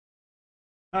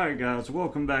Alright guys,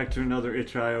 welcome back to another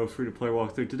H.E.R.O free-to-play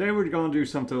walkthrough. Today we're going to do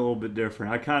something a little bit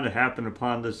different. I kind of happened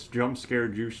upon this jump scare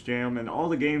juice jam, and all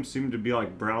the games seem to be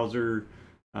like browser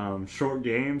short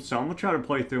games, so I'm going to try to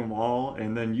play through them all,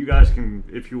 and then you guys can,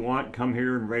 if you want, come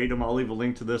here and rate them. I'll leave a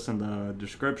link to this in the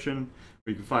description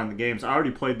where you can find the games. I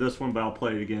already played this one, but I'll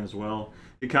play it again as well.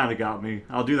 It kind of got me.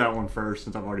 I'll do that one first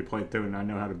since I've already played through it and I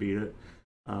know how to beat it.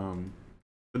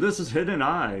 But this is Hidden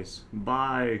Eyes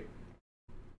by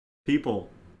people.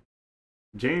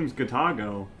 James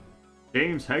Gatago,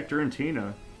 James, Hector, and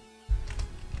Tina.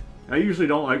 I usually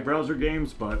don't like browser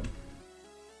games, but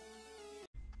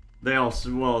they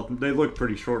also, well, they look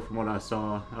pretty short from what I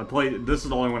saw. This is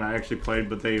the only one I actually played,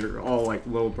 but they are all like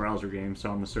little browser games,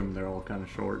 so I'm assuming they're all kind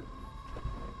of short.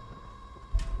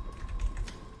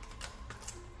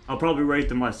 I'll probably rate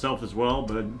them myself as well,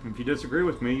 but if you disagree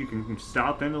with me, you can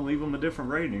stop in and leave them a different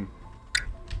rating.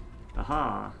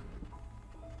 Aha.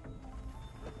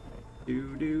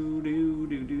 Do do do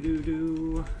do do do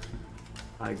do.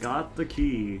 I got the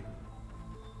key.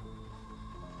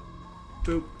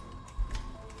 Boop.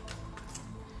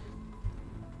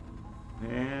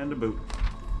 And a boop.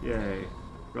 Yay.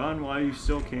 Run while you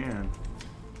still can.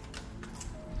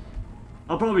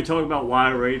 I'll probably talk about why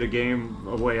I rate a game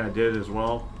the way I did as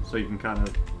well, so you can kind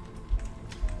of...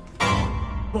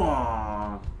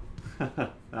 I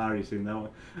already seen that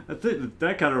one. I think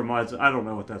that kind of reminds... I don't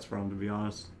know what that's from, to be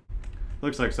honest.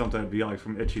 Looks like something that'd be like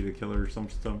from Itchy the Killer or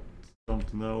something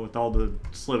though, with all the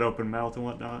slit open mouth and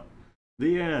whatnot.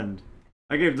 The end.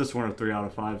 I gave this one a 3 out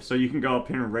of 5. So you can go up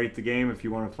here and rate the game if you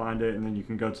want to find it, and then you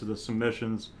can go to the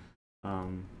submissions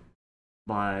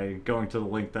by going to the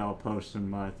link that I'll post in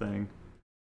my thing.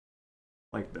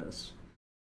 Like this.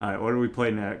 Alright, what do we play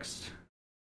next?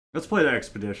 Let's play the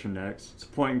Expedition next. It's a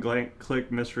point and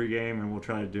click mystery game, and we'll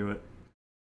try to do it.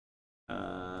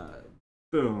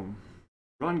 Boom.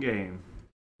 Run game.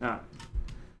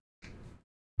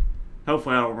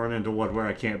 Hopefully I don't run into one where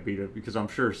I can't beat it, because I'm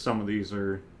sure some of these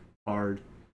are hard.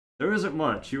 There isn't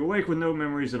much. You awake with no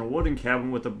memories in a wooden cabin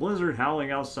with a blizzard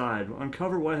howling outside.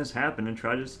 Uncover what has happened and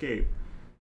try to escape.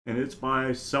 And it's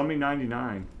by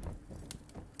Summy99.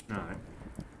 Alright.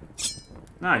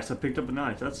 Nice, I picked up a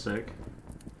knife. That's sick.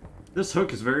 This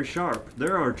hook is very sharp.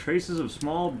 There are traces of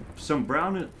some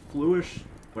brownish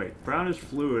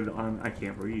fluid on... I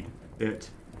can't read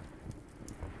it.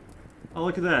 Oh,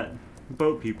 look at that.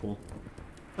 Boat people.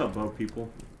 What's up, boat people?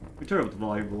 We turn up the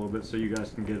volume a little bit so you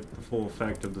guys can get the full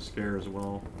effect of the scare as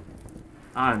well.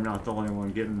 I'm not the only one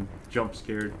getting jump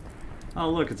scared. Oh,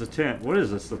 look, it's a tent. What is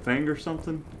this, the thing or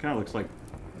something? Kind of looks like...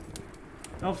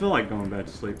 I don't feel like going back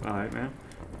to sleep. Alright, man.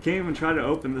 Can't even try to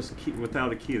open this key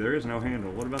without a key. There is no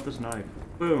handle. What about this knife?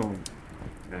 Boom.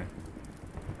 Okay.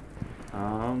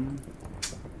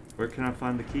 Where can I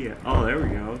find the key at? Oh, there we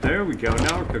go. There we go.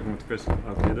 Now we're cooking with crystal.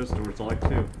 Okay, this door's locked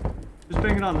too. Just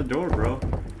banging on the door, bro.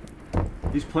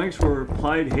 These planks were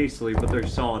applied hastily, but they're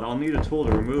solid. I'll need a tool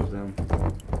to remove them.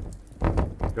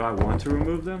 Do I want to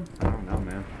remove them? I don't know,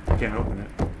 man. I can't open it.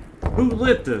 Who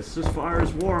lit this? This fire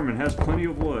is warm and has plenty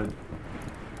of wood.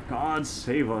 God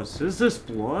save us. Is this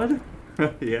blood?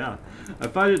 Yeah. I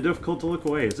find it difficult to look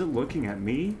away. Is it looking at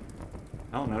me?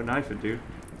 I don't know. Knife it, dude.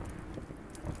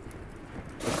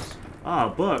 Ah,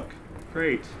 book.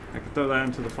 Great. I could throw that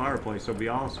into the fireplace. It'll be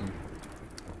awesome.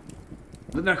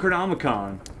 The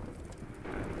Necronomicon.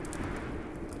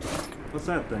 What's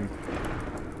that thing?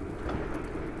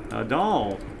 A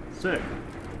doll. Sick.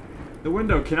 The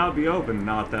window cannot be opened.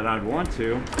 Not that I'd want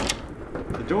to.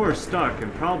 The door is stuck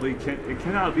and probably it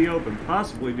cannot be opened,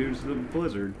 possibly due to the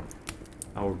blizzard.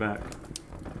 Oh, we're back.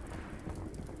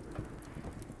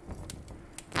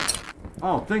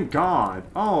 Oh, thank God.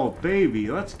 Oh, baby,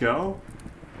 let's go.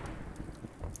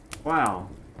 Wow.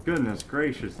 Goodness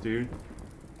gracious, dude.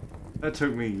 That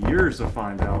took me years to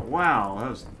find out. Wow, that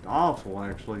was awful,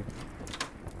 actually.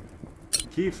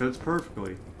 Key fits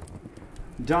perfectly.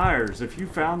 Dyers, if you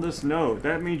found this note,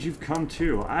 that means you've come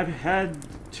to. I've had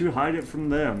to hide it from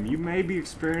them. You may be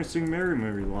experiencing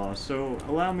memory loss, so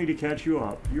allow me to catch you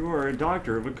up. You are a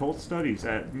doctor of occult studies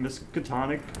at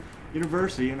Miskatonic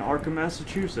University in Arkham,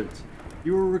 Massachusetts.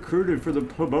 You were recruited for the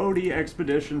Peabody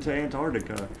expedition to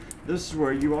Antarctica. This is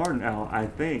where you are now, I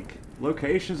think.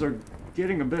 Locations are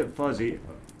getting a bit fuzzy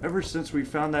ever since we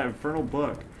found that infernal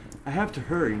book. I have to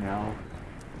hurry now.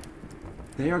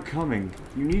 They are coming.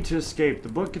 You need to escape. The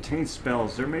book contains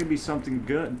spells. There may be something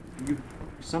good.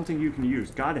 Something you can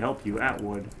use. God help you,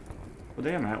 Atwood. Well,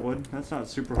 damn, Atwood. That's not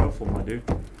super hopeful, my dude.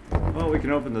 Well, we can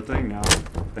open the thing now.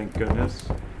 Thank goodness.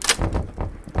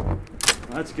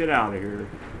 Let's get out of here.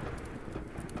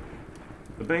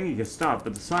 The banging has stopped,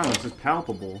 but the silence is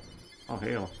palpable. Oh,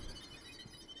 hell.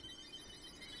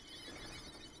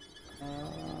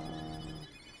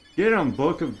 Get him,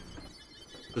 Book of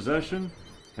Possession.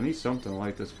 I need something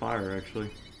like this fire, actually.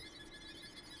 Is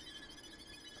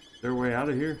there a way out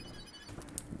of here?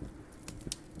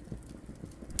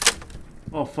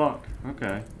 Oh, fuck.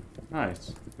 Okay.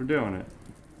 Nice. We're doing it.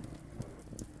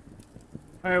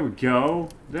 There we go.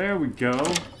 There we go.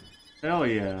 Hell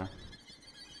yeah.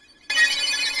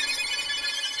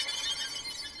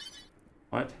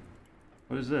 What?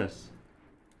 What is this?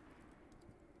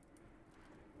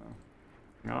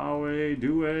 Yahweh,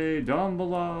 Due,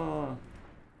 Dumbala.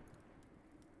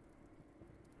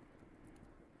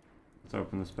 Let's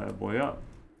open this bad boy up.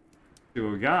 See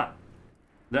what we got.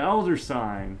 The Elder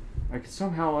Sign. I can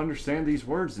somehow understand these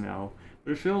words now,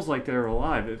 but it feels like they're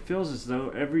alive. It feels as though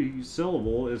every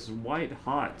syllable is white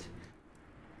hot.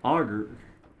 Augur.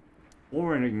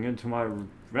 Pouring into my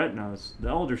retinas. The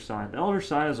Elder Sign. The Elder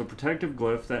Sign is a protective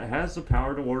glyph that has the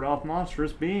power to ward off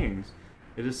monstrous beings.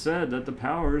 It is said that the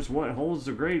power is what holds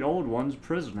the Great Old Ones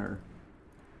prisoner.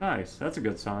 Nice, that's a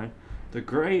good sign. The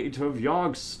Great of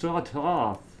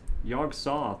Yog-Sothoth.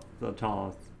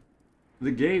 Yog-Sothoth.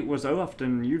 The gate was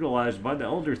often utilized by the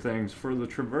Elder Things for the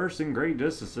traversing great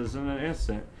distances in an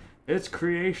instant. Its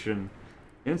creation.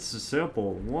 It's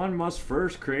simple. One must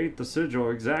first create the sigil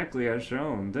exactly as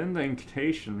shown. Then the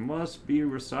incantation must be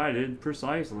recited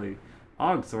precisely.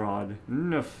 Ogthrod.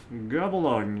 Nf.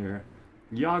 Gabalogner.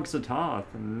 Yog-Sothoth,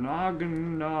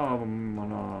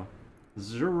 Naganamana,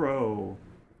 H.E.R.O.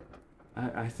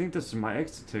 I think this is my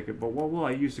exit ticket, but what will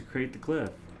I use to create the cliff?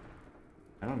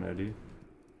 I don't know, dude.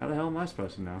 How the hell am I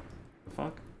supposed to know? The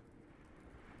fuck?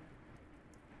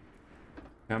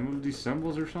 Can I move these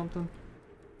symbols or something?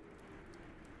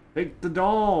 Take the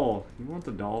doll! You want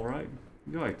the doll, right?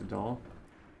 You like the doll.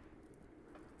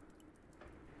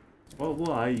 What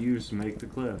will I use to make the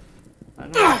cliff? I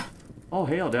don't know. Oh,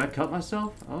 hell, did I cut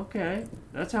myself? Okay,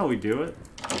 that's how we do it.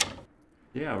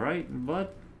 Yeah, right, bud?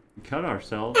 We cut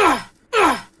ourselves. Am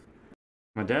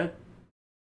I dead?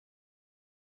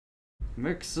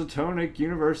 Mixotonic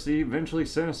University eventually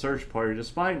sent a search party.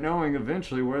 Despite knowing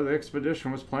eventually where the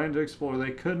expedition was planned to explore,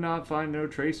 they could find no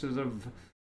traces of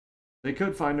the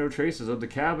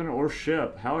cabin or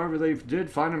ship. However, they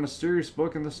did find a mysterious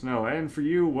book in the snow. And for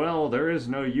you, well, there is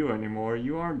no you anymore.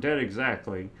 You aren't dead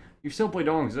exactly. You simply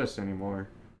don't exist anymore.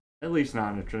 At least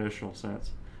not in a traditional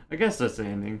sense. I guess that's the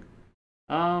ending.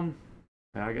 Yeah,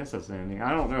 I guess that's the ending.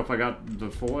 I don't know if I got the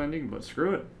full ending, but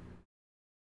screw it.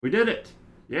 We did it!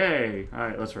 Yay!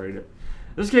 Alright, let's rate it.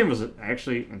 This game was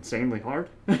actually insanely hard.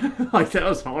 Like, that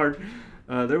was hard.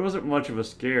 There wasn't much of a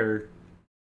scare.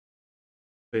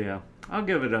 But yeah, I'll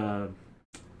give it a...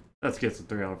 Let's get some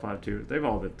 3 out of 5 too. They've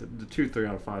all been the 2 3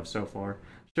 out of 5 so far.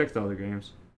 Check the other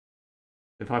games.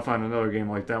 If I find another game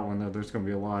like that one, though, there's going to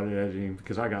be a lot of editing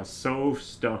because I got so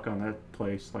stuck on that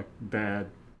place, like,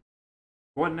 bad.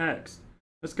 What next?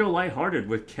 Let's go lighthearted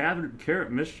with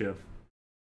Carrot Mischief.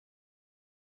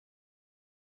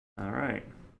 Alright.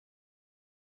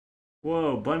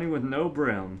 Whoa, bunny with no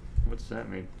brim. What's that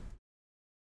mean?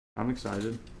 I'm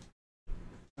excited.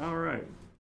 Alright.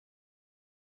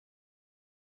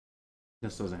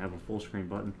 This doesn't have a full screen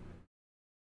button.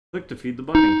 Click to feed the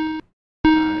bunny.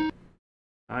 Alright.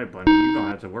 Alright, Bunny, you're gonna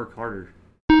have to work harder.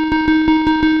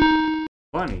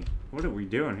 Bunny, what are we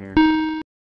doing here?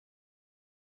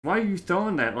 Why are you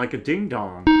throwing that like a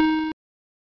ding-dong?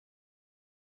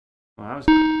 Well, I was,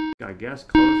 I guess,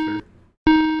 closer.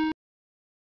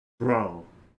 Bro.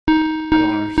 I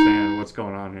don't understand what's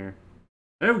going on here.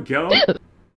 There we go!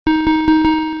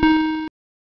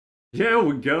 There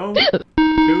we go!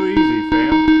 Too easy,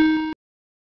 fam.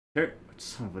 Here,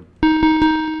 son of a...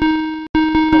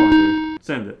 Come on, dude.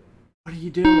 Send it. What are you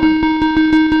doing?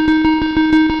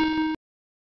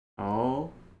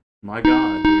 Oh my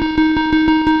god,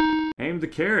 dude. Aim the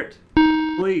carrot.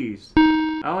 Please.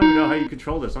 I don't even know how you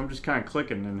control this. I'm just kind of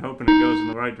clicking and hoping it goes in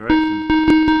the right direction.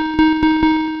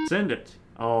 Send it.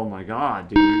 Oh my god,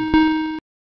 dude.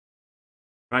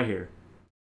 Right here.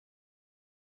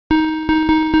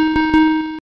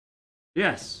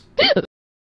 Yes.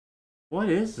 What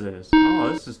is this? Oh,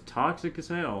 this is toxic as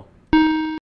hell.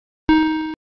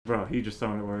 Bro, he just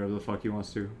throwing it wherever the fuck he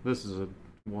wants to. This is a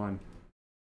 1.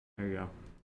 There you go.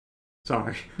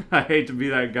 Sorry. I hate to be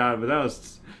that guy, but that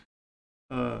was...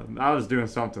 I was doing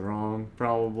something wrong,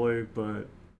 probably, but...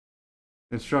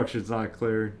 Instructions not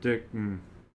clear. Dick...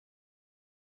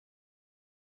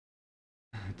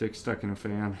 Dick stuck in a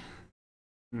fan.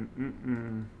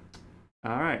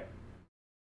 Alright.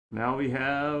 Now we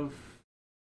have...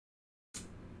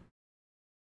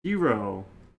 H.E.R.O.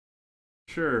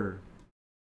 Sure.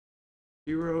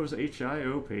 H.E.R.O's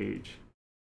H.I.O. page.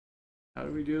 How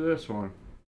do we do this one?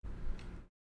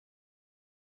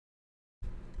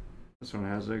 This one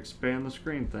has to expand the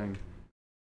screen thing.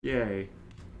 Yay.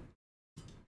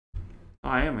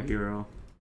 I am a hero.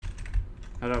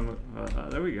 How do I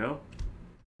there we go.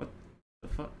 What the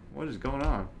fuck? What is going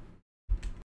on?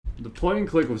 The point and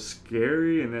click was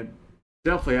scary, and it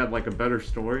definitely had like a better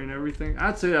story and everything.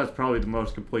 I'd say that's probably the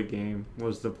most complete game,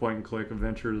 was the point and click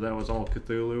adventure that was all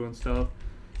Cthulhu and stuff.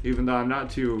 Even though I'm not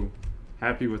too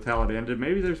happy with how it ended.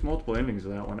 Maybe there's multiple endings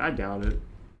of that one. I doubt it.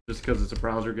 Just because it's a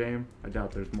browser game, I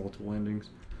doubt there's multiple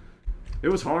endings. It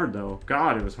was hard though.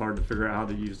 God, it was hard to figure out how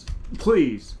to use it.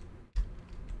 Please!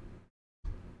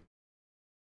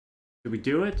 Did we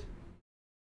do it?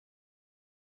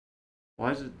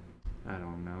 Why is it... I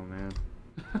don't know, man.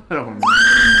 I don't know.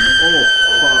 Oh,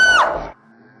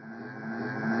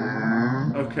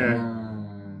 fuck. Okay.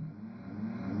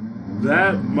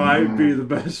 That might be the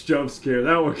best jump scare.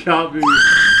 That one got me.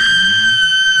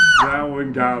 That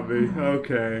one got me.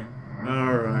 Okay.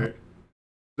 Alright.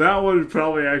 That one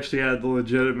probably actually had the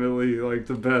legitimately, like,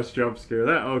 the best jump scare.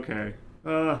 That, okay.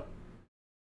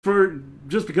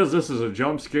 Just because this is a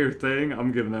jump scare thing,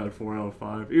 I'm giving that a 4 out of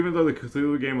 5. Even though the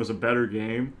Cthulhu game was a better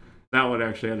game, that one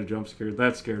actually had a jump scare.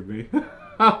 That scared me.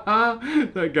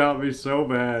 That got me so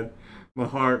bad. My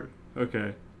heart.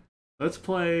 Okay. Let's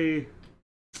play...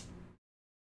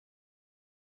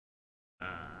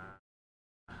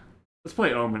 let's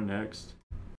play Omen next.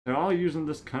 They're all using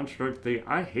this construct thing.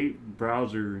 I hate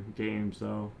browser games,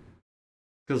 though.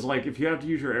 Because, like, if you have to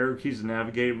use your arrow keys to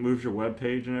navigate, it moves your web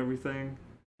page and everything.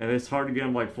 And it's hard to get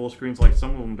them, like, full screens. Like,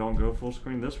 some of them don't go full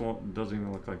screen. This one doesn't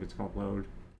even look like it's going to load.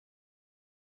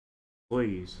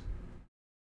 Please.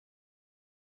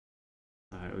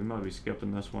 Alright, we might be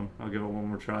skipping this one. I'll give it one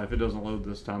more try. If it doesn't load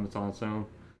this time, it's on its own.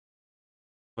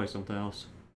 Play something else.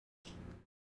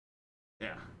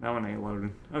 Yeah, that one ain't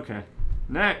loading. Okay.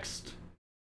 Next!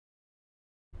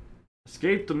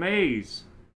 Escape the Maze!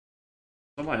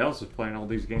 Somebody else is playing all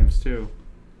these games too.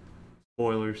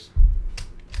 Spoilers.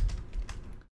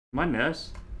 My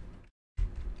Ness.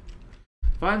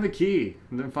 Find the key,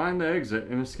 and then find the exit,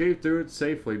 and escape through it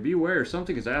safely. Beware,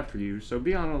 something is after you, so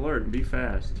be on alert and be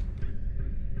fast.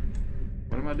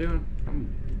 What am I doing? Am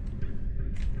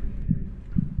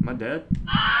I dead?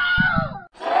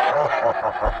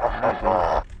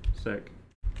 Oh, sick.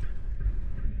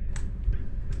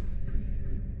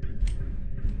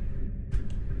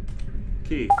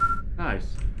 Key.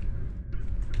 Nice.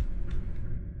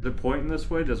 Is it pointing this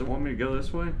way? Does it want me to go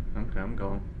this way? Okay, I'm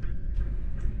going.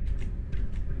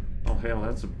 Oh hell,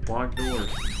 that's a blocked door.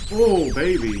 Oh,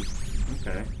 baby!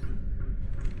 Okay.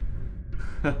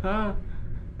 That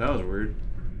was weird.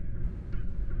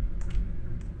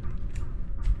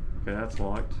 Okay, that's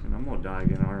locked. And I'm gonna die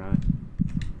again, aren't I?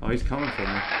 Oh, he's coming for me.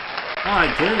 Oh,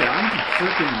 I did it!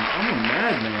 I'm a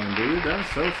madman, dude. That was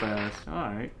so fast.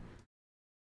 Alright.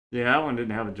 Yeah, that one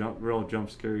didn't have a real jump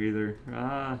scare either.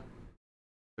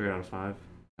 3 out of 5.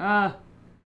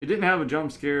 It didn't have a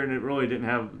jump scare, and it really didn't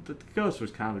have... The ghost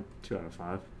was kind of 2 out of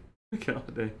 5.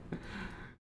 God dang.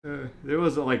 It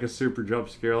wasn't like a super jump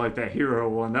scare like that H.E.R.O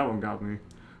one. That one got me.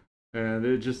 And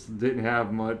it just didn't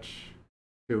have much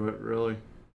to it, really.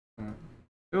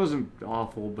 It wasn't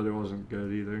awful, but it wasn't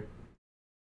good either.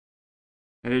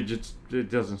 And it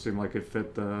doesn't seem like it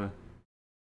fit the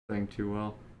thing too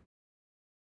well.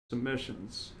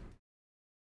 Submissions.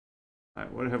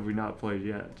 Alright, what have we not played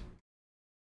yet?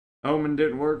 Omen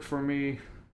didn't work for me.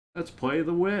 Let's play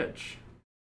The Witch.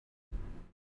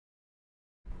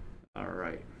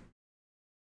 Alright.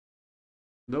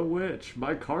 The Witch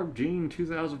by Carp Gene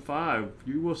 2005.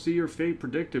 You will see your fate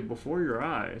predicted before your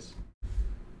eyes.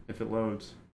 If it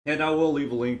loads. And I will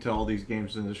leave a link to all these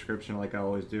games in the description like I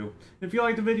always do. If you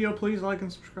like the video, please like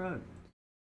and subscribe.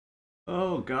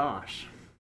 Oh gosh.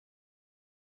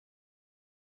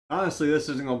 Honestly, this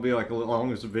isn't going to be like as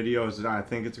long as the video as I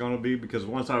think it's going to be, because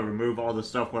once I remove all the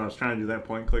stuff when I was trying to do that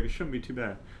point and click, it shouldn't be too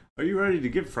bad. Are you ready to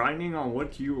get frightening on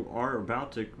what you are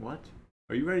about to... What?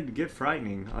 Are you ready to get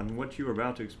frightening on what you are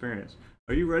about to experience?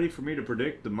 Are you ready for me to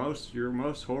predict your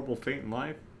most horrible fate in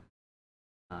life?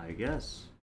 I guess.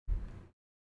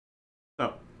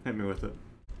 Oh, hit me with it.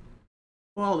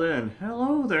 Well then,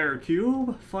 hello there,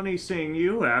 Cube. Funny seeing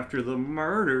you after the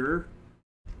murder.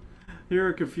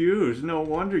 You're confused. No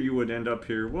wonder you would end up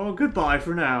here. Well, goodbye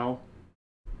for now.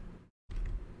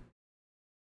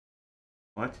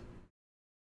 What?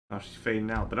 Oh, she's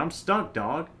fading out. But I'm stuck,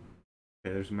 dog.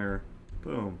 Okay, there's a mirror.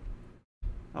 Boom.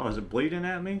 Oh, is it bleeding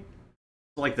at me?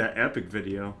 It's like that epic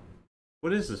video.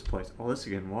 What is this place? Oh, this is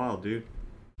getting wild, dude.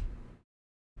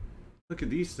 Look at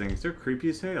these things. They're creepy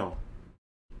as hell.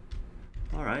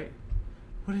 Alright.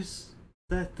 What is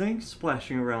that thing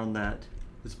splashing around that?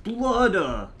 It's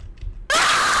blood!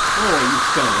 Oh, you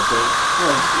son of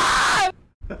a bitch.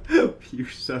 Oh. You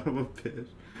son of a bitch.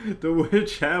 The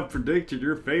witch have predicted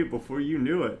your fate before you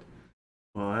knew it.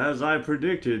 Well, as I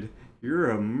predicted, you're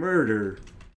a murderer.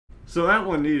 So that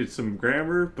one needed some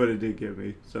grammar, but it did get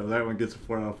me. So that one gets a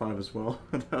 4 out of 5 as well.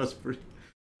 That was pretty...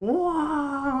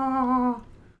 Wow.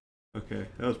 Okay,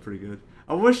 that was pretty good.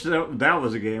 I wish that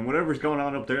was a game. Whatever's going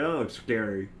on up there, that looks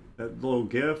scary. That little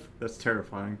gif, that's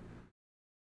terrifying.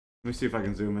 Let me see if I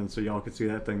can zoom in so y'all can see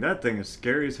that thing. That thing is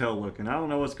scary as hell looking. I don't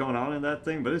know what's going on in that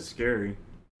thing, but it's scary.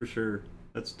 For sure.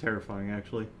 That's terrifying,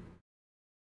 actually.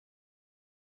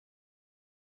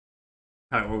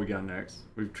 Alright, what we got next?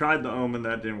 We've tried the Omen,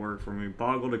 that didn't work for me.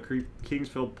 Boggled a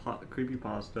Kingsfield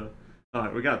creepypasta.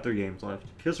 Alright, we got 3 games left.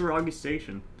 H.E.R.O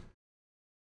Station.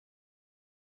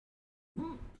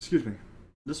 Excuse me.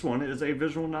 This one is a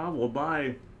visual novel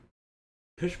by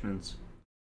Pishmans.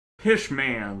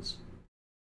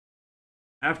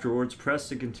 Afterwards, press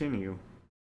to continue.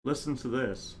 Listen to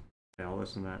this. Okay, I'll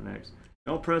listen to that next.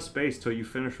 Don't press space till you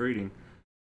finish reading.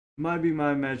 Might be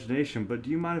my imagination, but do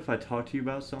you mind if I talk to you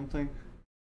about something?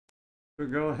 Sure,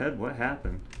 go ahead. What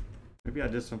happened? Maybe I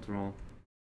did something wrong.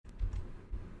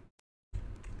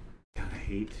 God, I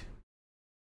hate.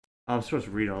 Oh, I'm supposed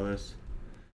to read all this.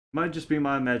 Might just be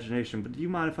my imagination, but do you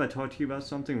mind if I talk to you about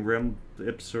something, Rem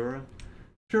Ipsura?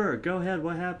 Sure, go ahead.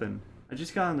 What happened? I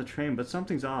just got on the train, but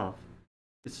something's off.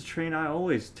 It's a train I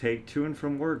always take to and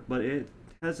from work, but it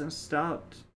hasn't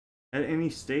stopped at any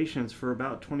stations for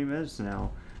about 20 minutes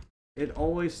now. It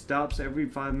always stops every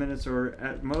 5 minutes, or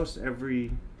at most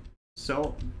every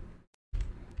 7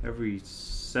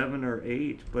 or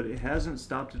 8, but it hasn't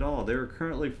stopped at all. There are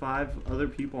currently 5 other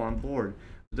people on board,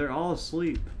 but they're all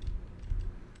asleep.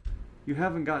 You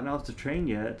haven't gotten off the train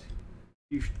yet.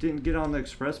 You didn't get on the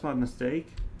express by mistake?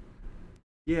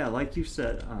 Yeah, like you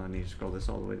said. Oh, I need to scroll this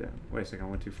all the way down. Wait a second, I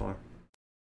went too far.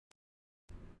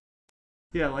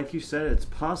 Yeah, like you said, it's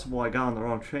possible I got on the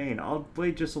wrong train. I'll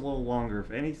wait just a little longer.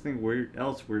 If anything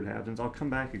else weird happens, I'll come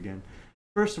back again.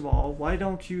 First of all, why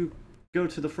don't you go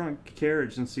to the front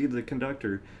carriage and see the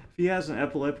conductor? If he has an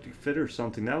epileptic fit or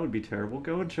something, that would be terrible.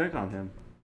 Go and check on him.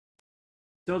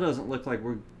 Still doesn't look like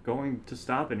we're going to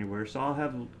stop anywhere, so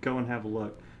I'll go and have a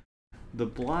look. The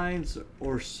blinds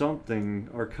or something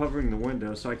are covering the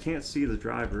window, so I can't see the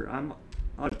driver. I'm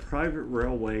on a private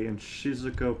railway in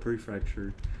Shizuoka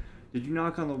Prefecture. Did you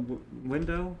knock on the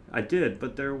window? I did,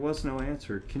 but there was no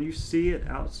answer. Can you see it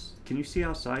out? Can you see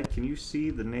outside? Can you see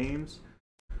the names?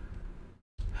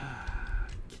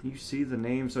 Can you see the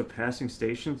names of passing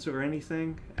stations or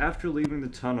anything? After leaving the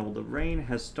tunnel, the rain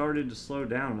has started to slow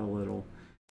down a little.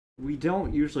 We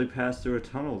don't usually pass through a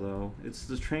tunnel, though. It's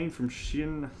the train from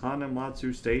Shin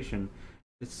Hanamatsu Station.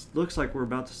 It looks like we're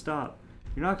about to stop.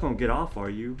 You're not going to get off, are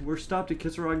you? We're stopped at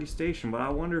H.E.R.O Station, but I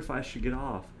wonder if I should get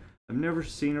off. I've never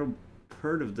seen or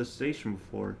heard of this station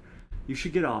before. You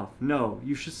should get off. No,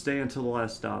 you should stay until the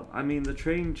last stop. I mean, the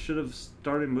train should have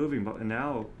started moving by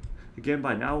now,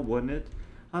 wouldn't it?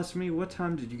 Hasumi, what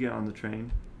time did you get on the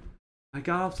train? I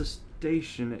got off the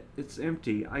station. It's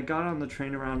empty. I got on the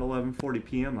train around 11:40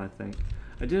 p.m., I think.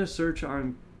 I did a search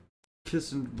on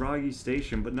Kisaragi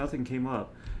Station, but nothing came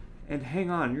up. And hang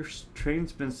on, your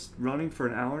train's been running for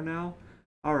an hour now?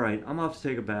 Alright, I'm off to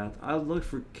take a bath. I looked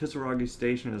for Kisaragi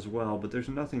Station as well, but there's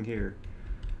nothing here.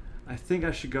 I think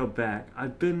I should go back.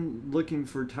 I've been looking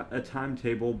for a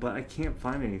timetable, but I can't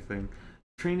find anything.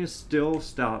 The train is still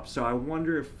stopped, so I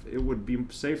wonder if it would be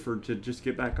safer to just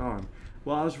get back on.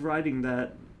 While I was writing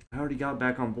that, I already got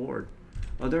back on board.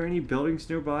 Are there any buildings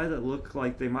nearby that look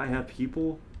like they might have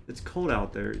people? It's cold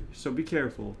out there, so be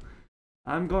careful.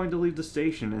 I'm going to leave the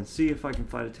station and see if I can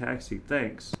find a taxi.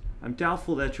 Thanks. I'm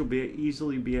doubtful that you'll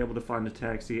easily be able to find a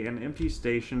taxi. An empty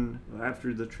station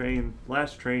after the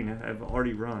last train have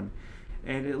already run.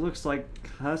 And it looks like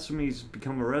Hasumi's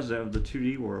become a resident of the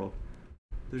 2D world.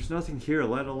 There's nothing here,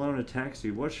 let alone a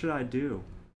taxi. What should I do?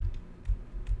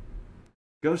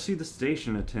 Go see the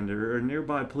station attendant or a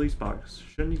nearby police box.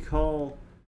 Shouldn't you call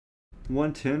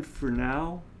 110 for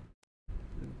now?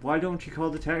 Why don't you call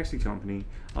the taxi company?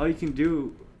 All you can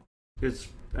do is,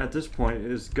 at this point,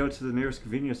 is go to the nearest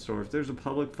convenience store. If there's a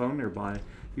public phone nearby,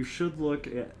 you should look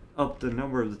up the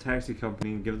number of the taxi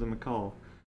company and give them a call.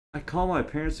 I called my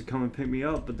parents to come and pick me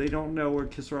up, but they don't know where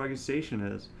Kisaragi Station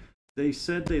is. They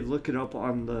said they'd look it up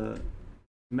on the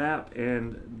map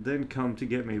and then come to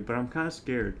get me, but I'm kind of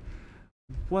scared.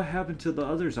 What happened to the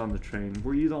others on the train?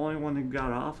 Were you the only one who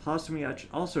got off? Hasumi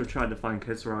also tried to find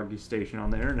Kisaragi Station on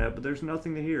the internet, but there's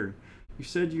nothing to hear. You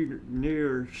said you're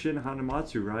near Shin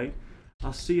Hanamatsu, right?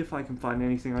 I'll see if I can find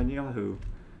anything on Yahoo.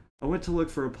 I went to look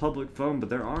for a public phone, but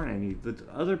there aren't any. The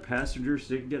other passengers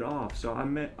didn't get off, so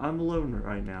I'm alone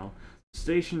right now. The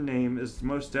station name is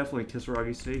most definitely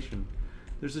Kisaragi Station.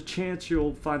 There's a chance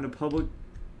you'll find a public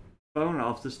phone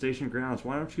off the station grounds.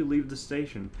 Why don't you leave the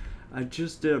station? I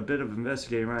just did a bit of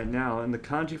investigating right now, and the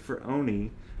kanji for Oni,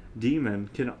 demon,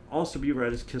 can also be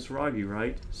read as Kisaragi,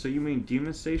 right? So you mean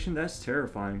demon station? That's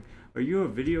terrifying. Are you a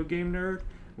video game nerd?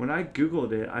 When I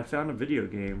googled it, I found a video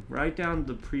game. Write down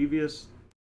the previous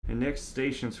and next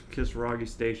stations from Kisaragi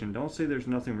Station. Don't say there's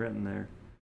nothing written there.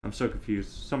 I'm so confused.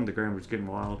 Some of the grammar's getting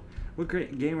wild. What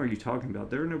great game are you talking about?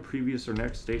 There are no previous or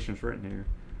next stations written here.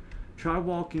 Try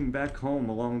walking back home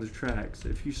along the tracks.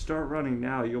 If you start running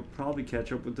now, you'll probably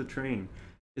catch up with the train.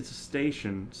 It's a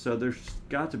station, so there's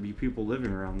got to be people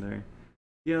living around there.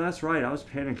 Yeah, that's right. I was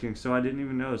panicking, so I didn't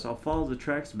even notice. I'll follow the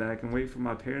tracks back and wait for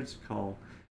my parents to call.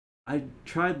 I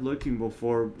tried looking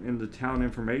before in the town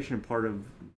information part of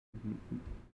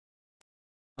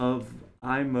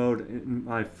iMode in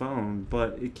my phone,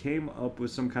 but it came up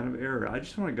with some kind of error. I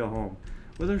just want to go home.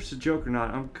 Whether it's a joke or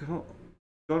not, I'm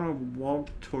gonna work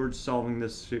towards solving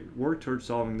this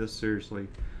seriously.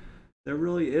 There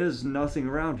really is nothing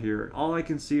around here. All I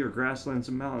can see are grasslands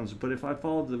and mountains, but if I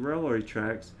follow the railway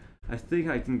tracks, I think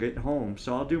I can get home,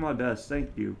 so I'll do my best.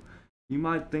 Thank you. You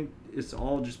might think it's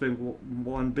all just been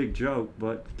one big joke,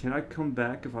 but can I come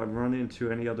back if I run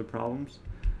into any other problems?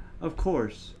 Of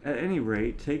course. At any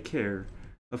rate, take care.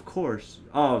 Of course.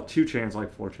 Oh, 2chan's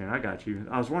like 4chan. I got you.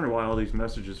 I was wondering why all these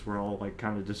messages were all like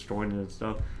kind of disjointed and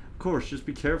stuff. Of course, just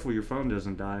be careful your phone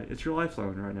doesn't die. It's your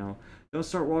lifeline right now. Don't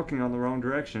start walking on the wrong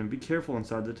direction. Be careful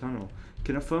inside the tunnel.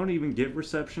 Can a phone even get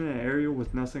reception in an area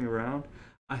with nothing around?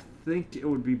 I think it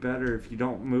would be better if you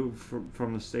don't move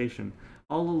from the station.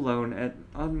 All alone at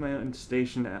unmanned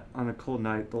station on a cold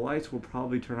night, the lights will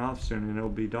probably turn off soon and it'll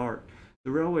be dark.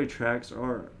 The railway tracks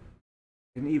are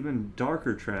an even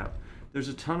darker trap. There's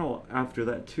a tunnel after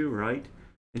that too, right?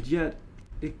 And yet,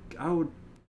 I would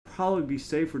probably be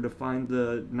safer to find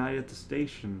the night at the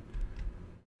station.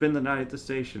 Spend the night at the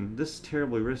station. This is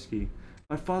terribly risky.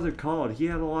 My father called. He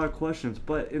had a lot of questions,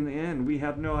 but in the end, we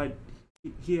have no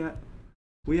idea.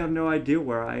 We have no idea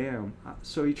where I am.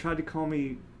 So he tried to told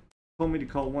me to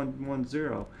call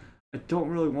 110. I don't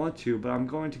really want to, but I'm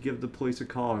going to give the police a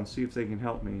call and see if they can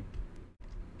help me.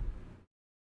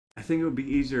 I think it would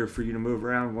be easier for you to move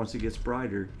around once it gets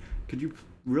brighter. Could you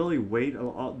really wait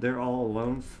there all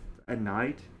alone at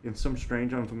night in some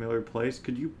strange unfamiliar place?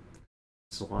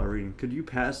 It's a lot of reading. Could you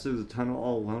pass through the tunnel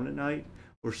all alone at night?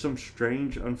 Or some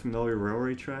strange unfamiliar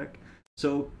railway track?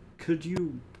 So could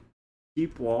you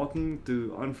keep walking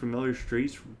through unfamiliar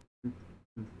streets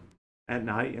at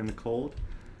night in the cold?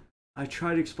 I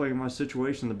tried explaining my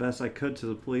situation the best I could to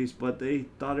the police, but they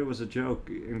thought it was a joke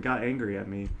and got angry at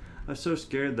me. I was so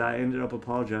scared that I ended up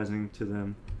apologizing to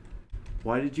them.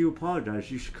 Why did you apologize?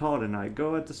 You should call it a night.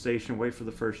 Go at the station, wait for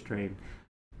the first train.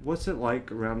 What's it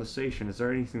like around the station? Is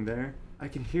there anything there? I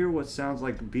can hear what sounds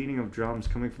like the beating of drums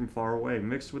coming from far away,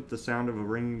 mixed with the sound of a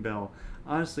ringing bell.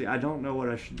 Honestly, I don't know what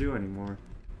I should do anymore.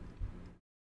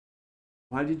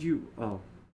 Why did you... Oh.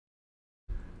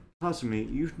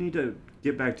 Kasumi, you need to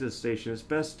get back to the station. It's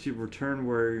best to return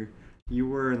where you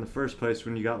were in the first place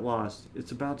when you got lost.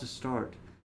 It's about to start.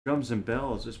 Drums and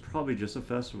bells. It's probably just a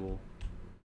festival.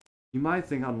 You might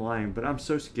think I'm lying, but I'm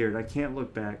so scared. I can't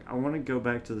look back. I want to go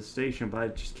back to the station, but I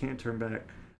just can't turn back.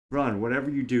 Run. Whatever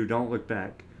you do, don't look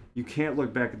back. You can't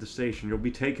look back at the station. You'll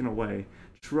be taken away.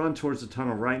 Just run towards the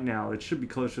tunnel right now. It should be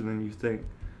closer than you think.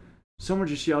 Someone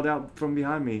just yelled out from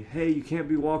behind me. Hey, you can't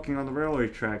be walking on the railway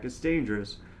track. It's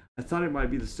dangerous. I thought it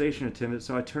might be the station attendant,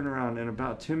 so I turned around, and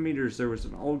about 10 meters there was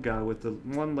an old guy with the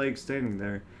one leg standing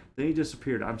there. Then he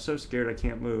disappeared. I'm so scared I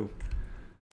can't move.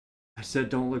 I said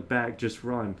don't look back, just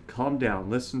run. Calm down,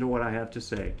 listen to what I have to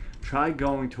say. Try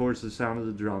going towards the sound of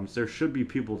the drums. There should be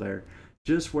people there.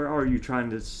 Just where are you trying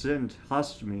to send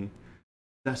Hasumi?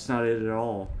 That's not it at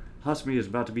all. Hasumi is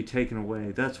about to be taken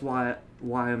away. That's why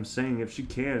I'm saying if she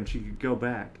can, she could go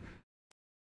back.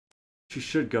 She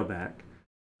should go back.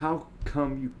 How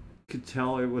come you could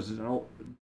tell it was an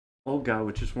old guy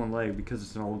with just one leg? Because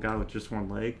it's an old guy with just one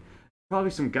leg?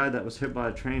 Probably some guy that was hit by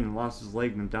a train and lost his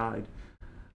leg and died.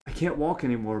 I can't walk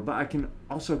anymore, but I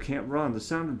also can't run. The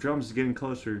sound of drums is getting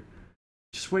closer.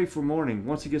 Just wait for morning.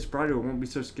 Once it gets brighter, it won't be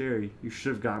so scary. You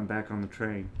should have gotten back on the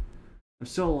train. I'm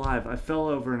still alive. I fell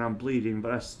over and I'm bleeding,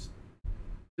 but I'm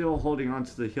still holding on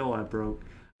to the heel I broke.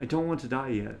 I don't want to die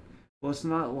yet. Well, it's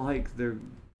not like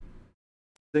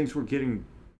things were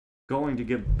going to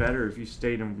get better if you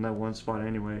stayed in that one spot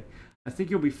anyway. I think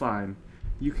you'll be fine.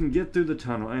 You can get through the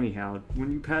tunnel anyhow.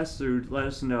 When you pass through, let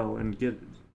us know and get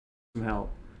some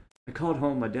help. I called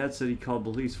home. My dad said he called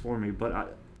police for me,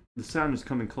 but the sound is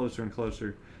coming closer and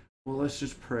closer. Well, let's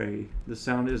just pray. The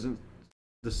sound isn't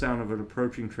the sound of an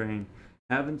approaching train.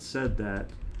 Having said that,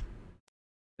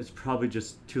 it's probably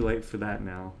just too late for that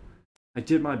now. I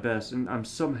did my best, and I'm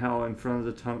somehow in front of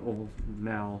the tunnel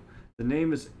now. The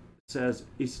name says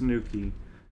Isanuki.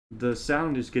 The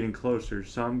sound is getting closer,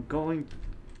 so I'm going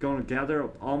to gather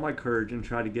up all my courage and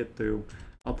try to get through.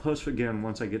 I'll post again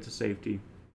once I get to safety.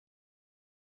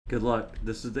 Good luck.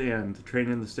 This is the end. The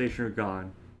train and the station are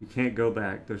gone. You can't go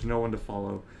back. There's no one to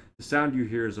follow. The sound you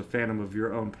hear is a phantom of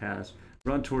your own past.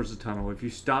 Run towards the tunnel. If you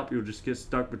stop, you'll just get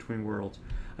stuck between worlds.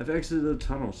 I've exited the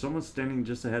tunnel. Someone's standing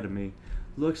just ahead of me.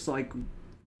 Looks like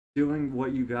doing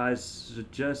what you guys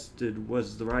suggested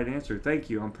was the right answer. Thank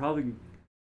you. I'm probably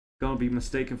gonna be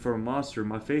mistaken for a monster.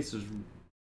 My face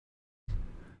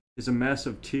is a mess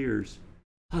of tears.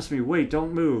 Hasumi, wait,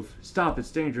 don't move. Stop,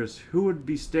 it's dangerous. Who would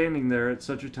be standing there at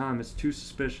such a time? It's too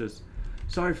suspicious.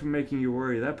 Sorry for making you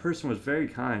worry. That person was very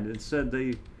kind and said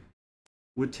they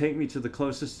would take me to the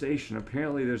closest station.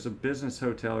 Apparently there's a business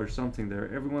hotel or something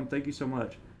there. Everyone, thank you so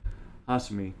much.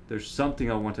 Hasumi, there's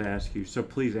something I want to ask you, so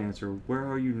please answer. Where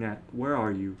are you now? Where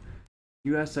are you?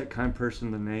 You ask that kind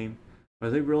person the name. Are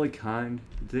they really kind?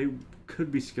 They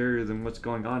could be scarier than what's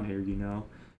going on here, you know.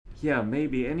 Yeah,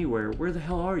 maybe anywhere. Where the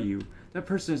hell are you? That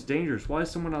person is dangerous. Why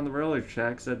is someone on the railway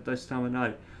tracks at this time of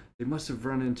night? They must have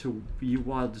run into you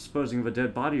while disposing of a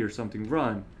dead body or something.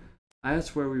 Run. I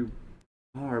asked where we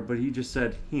are, but he just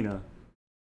said, Hina.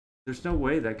 There's no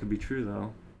way that could be true,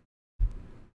 though.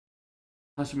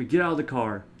 Hasumi, get out of the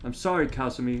car. I'm sorry,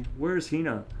 Kasumi. Where is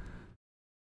Hina?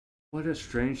 What a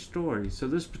strange story. So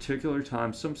this particular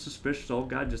time, some suspicious old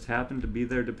guy just happened to be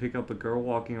there to pick up a girl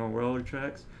walking on railroad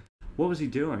tracks? What was he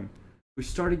doing? We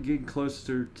started getting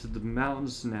closer to the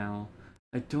mountains now.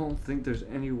 I don't think there's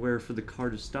anywhere for the car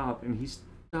to stop, and he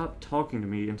stopped talking to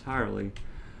me entirely.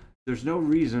 There's no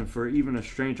reason for even a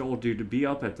strange old dude to be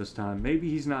up at this time. Maybe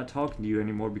he's not talking to you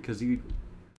anymore because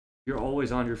you're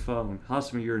always on your phone.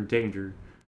 Hasumi, you're in danger.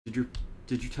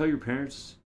 Did you tell your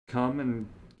parents to come and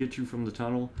get you from the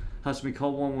tunnel? Hasumi,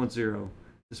 call 110.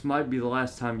 This might be the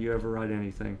last time you ever write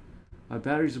anything. My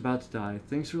battery's about to die.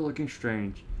 Things are looking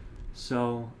strange.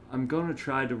 So, I'm gonna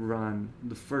try to run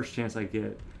the first chance I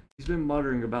get. He's been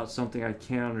muttering about something I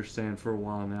can't understand for a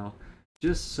while now.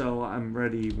 Just so I'm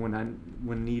ready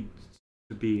when need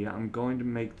to be. I'm going to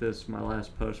make this my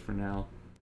last post for now.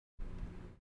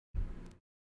 Is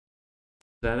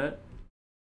that it?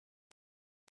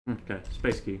 Okay,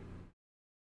 space key.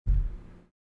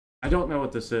 I don't know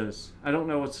what this is. I don't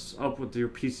know what's up with your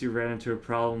PC ran into a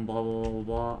problem, blah, blah, blah,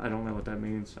 blah. I don't know what that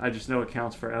means. I just know it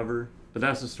counts forever. But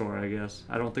that's the story, I guess.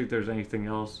 I don't think there's anything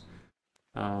else.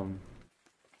 I'll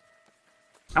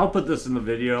put this in the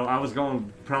video. I was going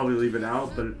to probably leave it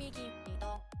out, but...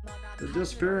 The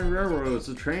disappearing railroad is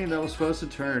a train that was supposed to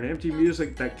turn. Empty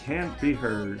music that can't be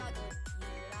heard.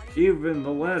 Even the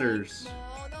letters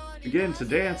begin to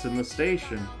dance in the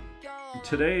station.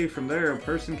 Today, from there, a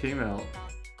person came out.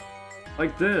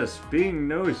 Like this, being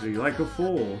nosy like a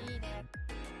fool.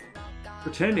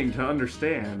 Pretending to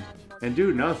understand, and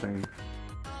do nothing.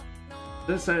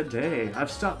 Since that day,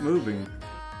 I've stopped moving.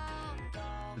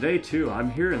 Today too,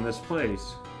 I'm here in this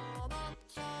place.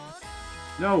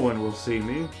 No one will see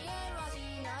me.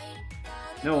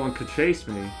 No one could chase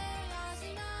me.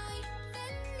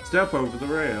 Step over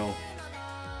the rail,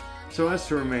 so as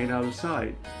to remain out of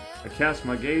sight. I cast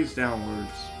my gaze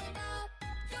downwards.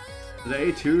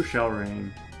 Today too shall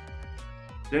rain.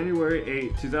 January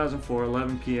 8, 2004,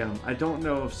 11 p.m. I don't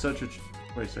know if such a...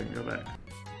 Wait a second, go back.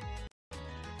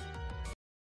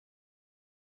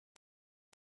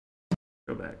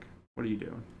 Go back. What are you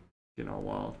doing? Getting all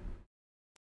wild.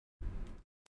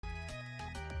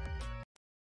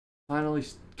 Finally...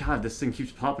 God, this thing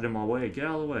keeps popping in my way. Get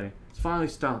out of the way. It's finally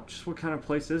stopped. Just what kind of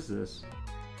place is this?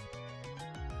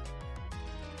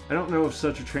 I don't know of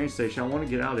such a train station. I want to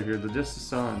get out of here. The distant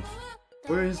sun.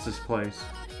 Where is this place?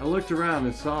 I looked around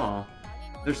and saw.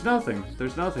 There's nothing.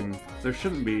 There's nothing. There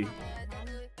shouldn't be.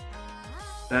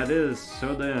 That is,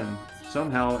 so then,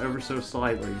 somehow, ever so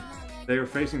slightly, they were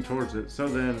facing towards it. So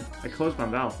then, I closed my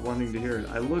mouth, wanting to hear it.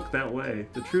 I looked that way.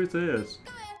 The truth is,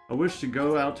 I wish to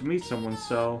go out to meet someone,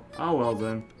 so, oh well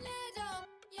then.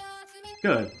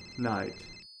 Good night.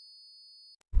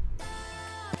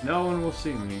 No one will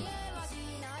see me.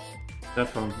 That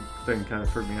phone thing kind of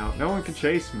freaked me out. No one can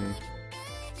chase me.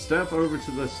 Step over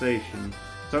to the station,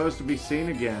 so as to be seen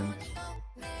again.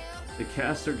 They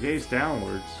cast their gaze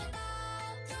downwards.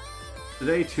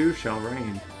 Today too shall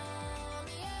rain.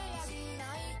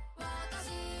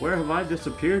 Where have I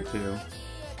disappeared to?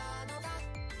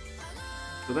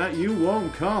 so that you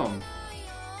won't come.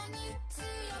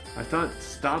 I thought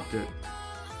stopped it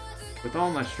with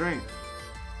all my strength.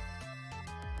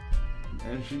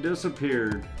 And she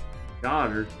disappeared.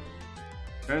 Got her.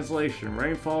 Translation,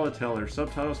 rainfall a teller,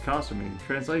 subtitles costuming,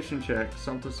 translation check,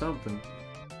 something something.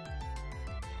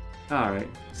 Alright,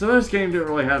 so this game didn't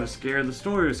really have a scare. The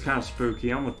story was kind of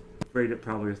spooky. I'm going to rate it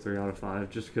probably a 3 out of 5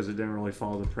 just because it didn't really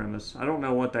follow the premise. I don't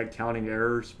know what that counting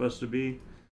error is supposed to be,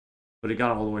 but it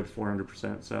got all the way to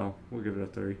 400%, so we'll give it a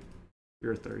 3.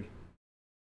 You're a 3.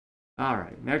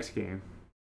 Alright, next game.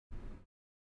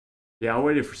 Yeah, I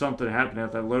waited for something to happen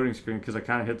at that loading screen because I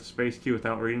kind of hit the space key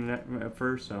without reading it at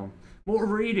first, so. More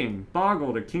reading!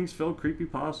 Boggled, a Kingsfield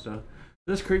creepypasta.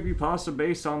 This creepypasta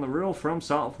based on the real From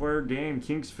Software game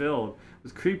Kingsfield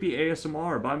with creepy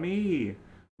ASMR by me.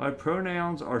 My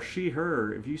pronouns are she,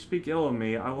 her. If you speak ill of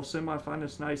me, I will send my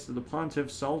finest knights to the Pontiff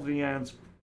Solvian's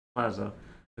Plaza.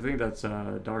 I think that's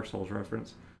a Dark Souls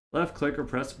reference. Left click or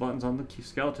press buttons on the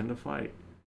skeleton to fight.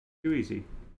 Too easy,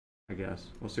 I guess.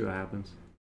 We'll see what happens.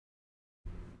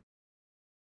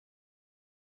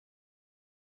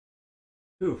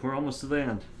 Ooh, we're almost to the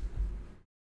end.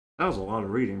 That was a lot of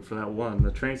reading for that one.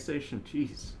 The train station,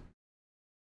 jeez.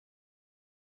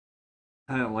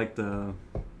 I don't like the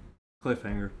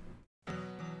cliffhanger. I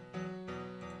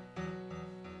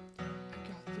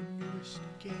got the newest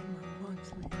Gamer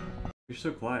Monthly. You're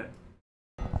so quiet.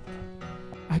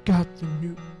 I got the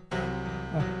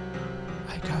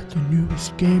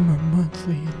newest Gamer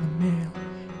Monthly in the mail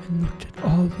and looked at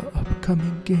all the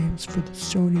upcoming games for the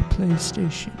Sony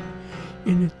PlayStation.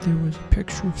 In it there was a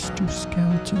picture of Stu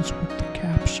Skeletons with the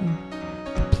caption,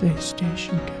 "The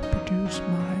PlayStation can produce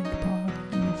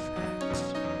mind-boggling effects.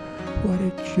 What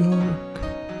a joke."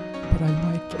 But I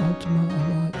liked Ultima a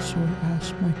lot, so I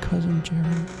asked my cousin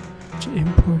Jerry to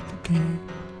import the game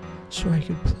so I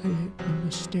could play it in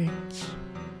the States.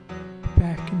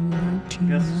 Back in the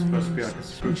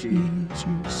 1990s, it was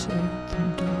easier said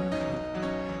than done.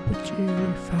 But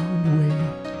Jerry found a way.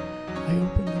 I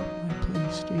opened up my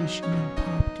PlayStation and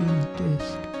popped in the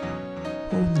disc.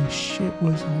 Holy shit,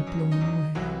 was I blown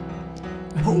away.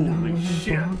 I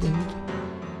wasn't boggled,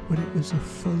 but it was a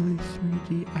fully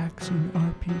 3D action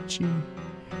RPG.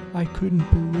 I couldn't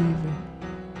believe it.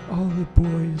 All the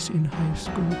boys in high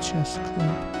school chess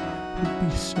club would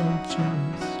be so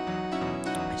jealous.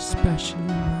 Especially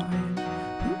Ryan,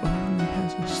 who only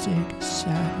has a Sega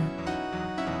Saturn.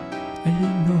 I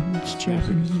didn't know much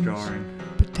Japanese,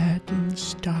 but that didn't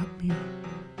stop me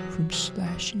from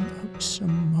slashing up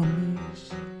some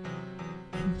mummies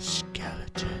and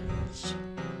skeletons.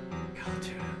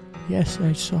 Yes,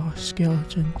 I saw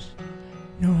skeletons.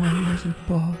 No, I wasn't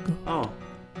boggled. Oh.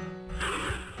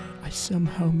 I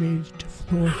somehow made it to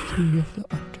floor 3 of the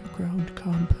underground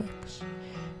complex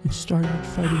and started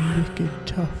fighting wicked,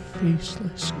 tough,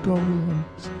 faceless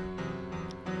golems.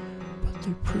 But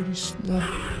they're pretty slow.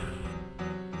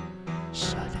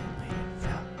 Suddenly it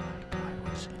felt like I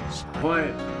was inside.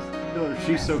 Quiet. No,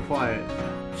 she's so quiet.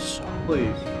 So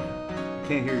Please.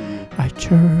 Can't hear you. I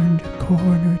turned a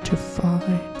corner to find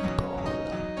a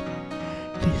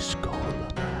golem. This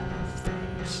golem had a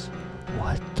face.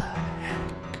 What the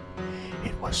heck?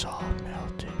 It was all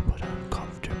melted but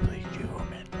uncomfortably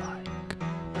human-like.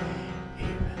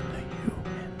 Even the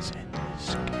humans in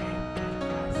this game didn't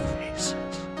have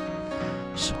faces.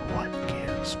 So what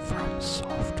gives From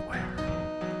Software?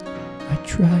 I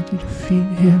tried to defeat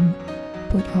him,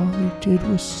 but all he did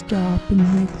was stop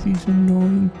and make these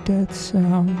annoying death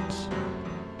sounds.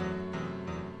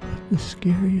 But the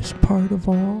scariest part of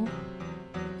all,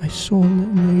 I sold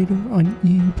it later on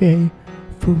eBay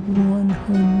for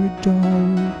 $100.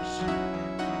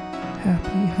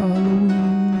 Happy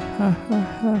Halloween, ha ha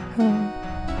ha ha.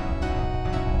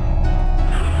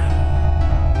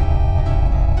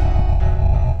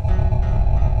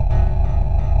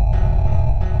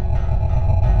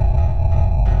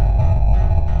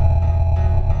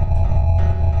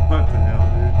 What the hell,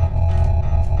 dude?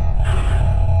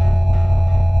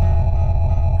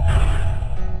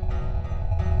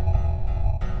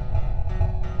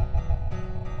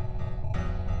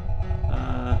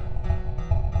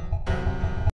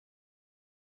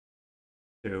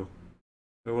 Two.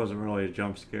 It wasn't really a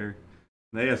jump scare.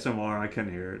 The ASMR, I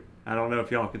couldn't hear it. I don't know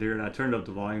if y'all could hear it. I turned up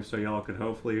the volume so y'all could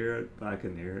hopefully hear it, but I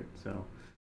couldn't hear it. So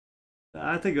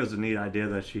I think it was a neat idea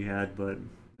that she had, but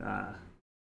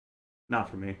not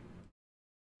for me.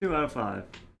 2 out of 5.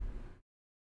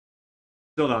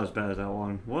 Still not as bad as that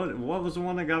one. What was the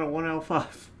one that got a 1 out of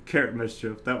 5? Carrot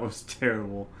Mischief. That was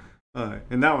terrible. Alright,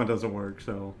 and that one doesn't work,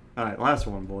 so. Alright, last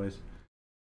one, boys.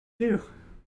 2.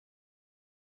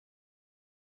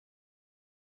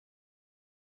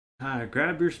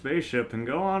 Grab your spaceship and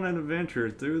go on an adventure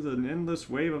through the endless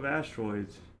wave of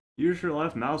asteroids. Use your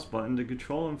left mouse button to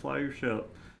control and fly your ship.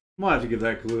 I'm gonna have to give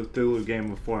that Cthulhu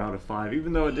game a 4 out of 5,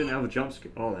 even though it didn't have a jump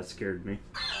scare. Oh, that scared me.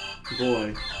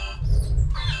 Boy.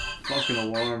 Fucking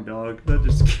alarm, dog. That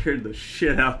just scared the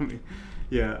shit out of me.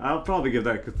 Yeah, I'll probably give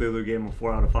that Cthulhu game a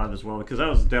 4 out of 5 as well, because that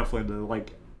was definitely the,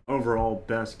 like, overall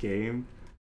best game.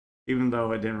 Even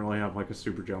though it didn't really have, like, a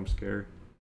super jump scare.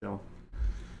 So,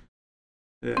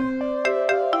 yeah.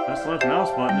 Press left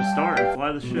mouse button to start and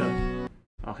fly the ship.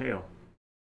 Oh, hell.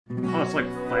 Oh, it's like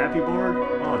Flappy Bird?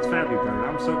 Oh, it's Flappy Bird.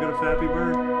 I'm so good at Flappy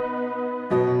Bird.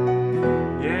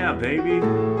 Yeah, baby.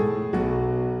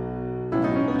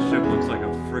 The ship looks like a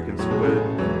freaking squid.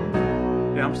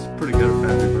 Yeah, I'm pretty good at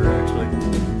Flappy Bird, actually.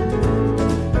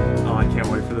 Oh, I can't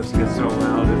wait for this to get so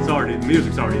loud. It's already, the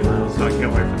music's already loud, so I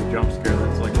can't wait for the jump scare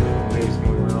that's like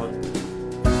amazingly loud.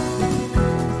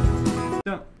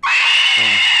 Yeah.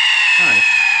 Oh, hi. Is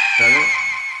that it?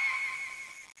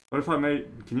 What if I made,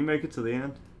 can you make it to the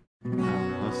end? I don't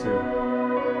know, let's see.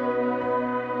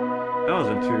 That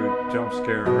wasn't too jump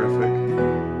scare horrific.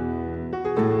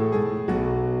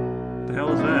 What the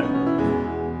hell is that?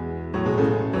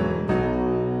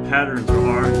 Patterns are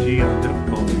RNG on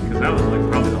difficulty, because that was like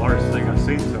probably the hardest thing I've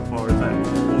seen so far. Is that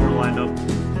 4 lined up?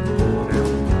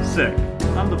 Damn. Sick.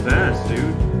 I'm the best,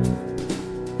 dude.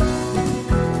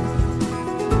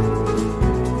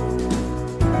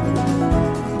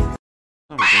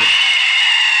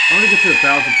 I'm gonna get to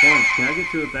 1,000 points. Can I get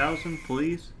to 1,000,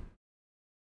 please?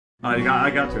 I got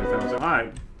to 1,000.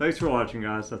 Alright, thanks for watching,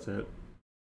 guys. That's it.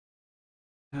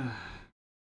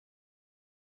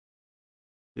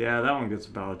 Yeah, that one gets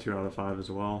about a 2 out of 5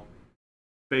 as well.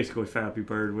 Basically Flappy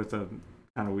Bird with a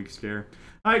kind of weak scare.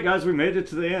 Alright, guys, we made it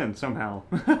to the end somehow.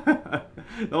 The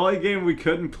only game we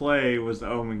couldn't play was the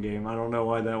Omen game. I don't know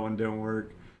why that one didn't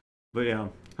work. But yeah.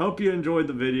 Hope you enjoyed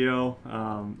the video.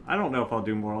 I don't know if I'll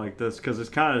do more like this because it's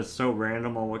kind of so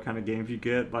random on what kind of games you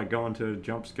get by going to a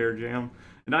jump scare jam.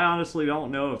 And I honestly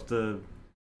don't know if the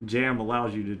jam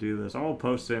allows you to do this. I'm going to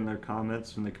post it in their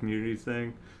comments in the community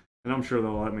thing. And I'm sure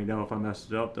they'll let me know if I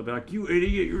messed it up. They'll be like, you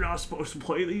idiot, you're not supposed to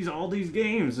play all these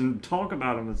games and talk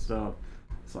about them and stuff.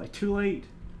 It's like, too late.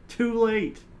 Too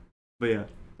late. But yeah,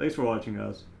 thanks for watching,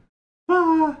 guys.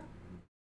 Bye!